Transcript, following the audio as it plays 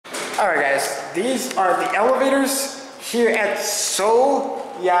Alright guys, these are the elevators here at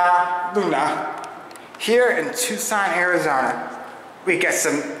Luna here in Tucson, Arizona. We got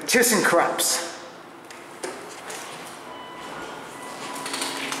some ThyssenKrupps.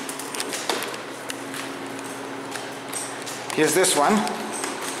 Here's this one.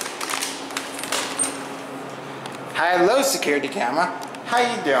 Hello, security camera. How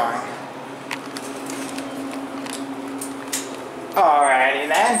you doing? Alrighty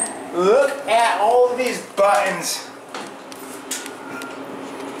then. Look at all of these buttons.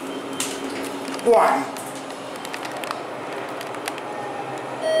 One.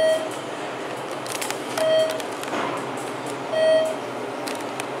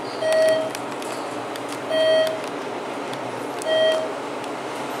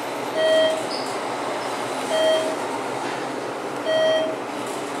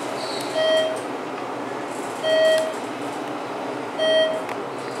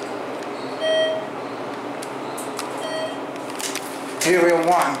 Serial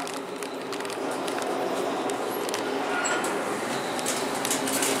one.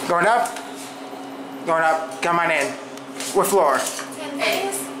 Going up? Going up. Come on in. What floor? 10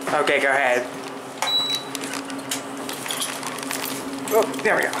 days. Okay, go ahead. Oh,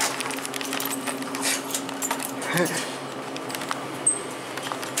 there we go.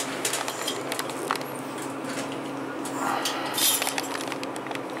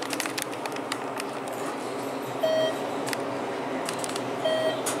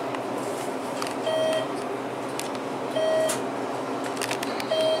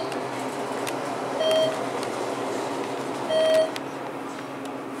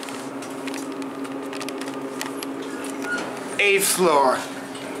 Eighth floor.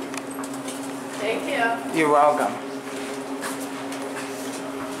 Thank you. You're welcome.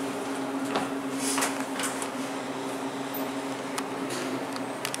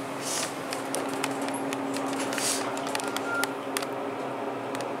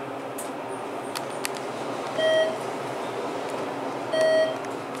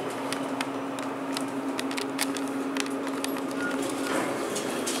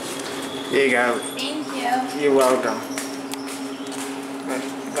 Here you go. Thank you. You're welcome.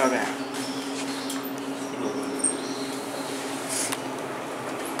 Go there.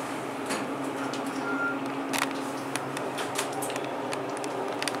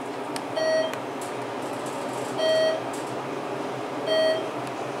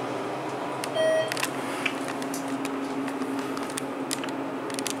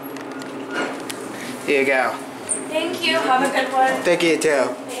 Here you go. Thank you. Have a good one. Thank you too.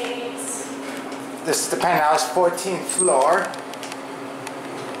 Thanks. This is the penthouse, 14th floor.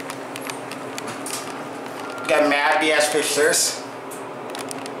 Got mad BS Fixtures.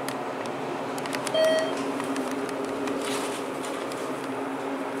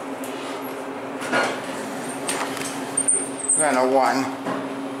 And a 1.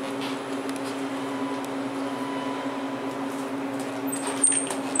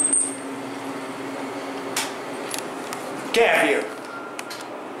 Cab view.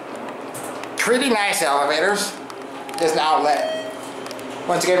 Pretty nice elevators. There's an outlet.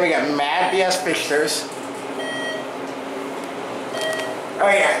 Once again, we got mad BS Fixtures. Oh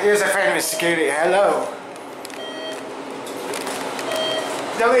yeah, here's a friend with security. Hello.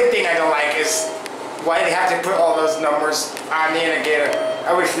 The only thing I don't like is why they have to put all those numbers on the indicator.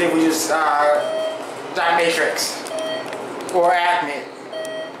 I wish they would use Dot Matrix or Acme.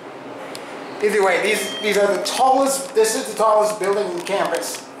 Either way, these are the tallest. This is the tallest building in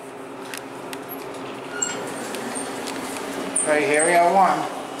campus. Right here we got one.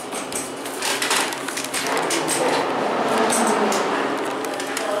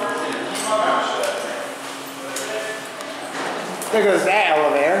 There goes that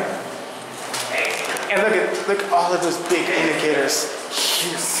elevator. And look at all of those big indicators.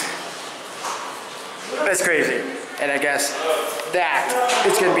 Jeez. That's crazy. And I guess that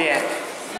is gonna be it.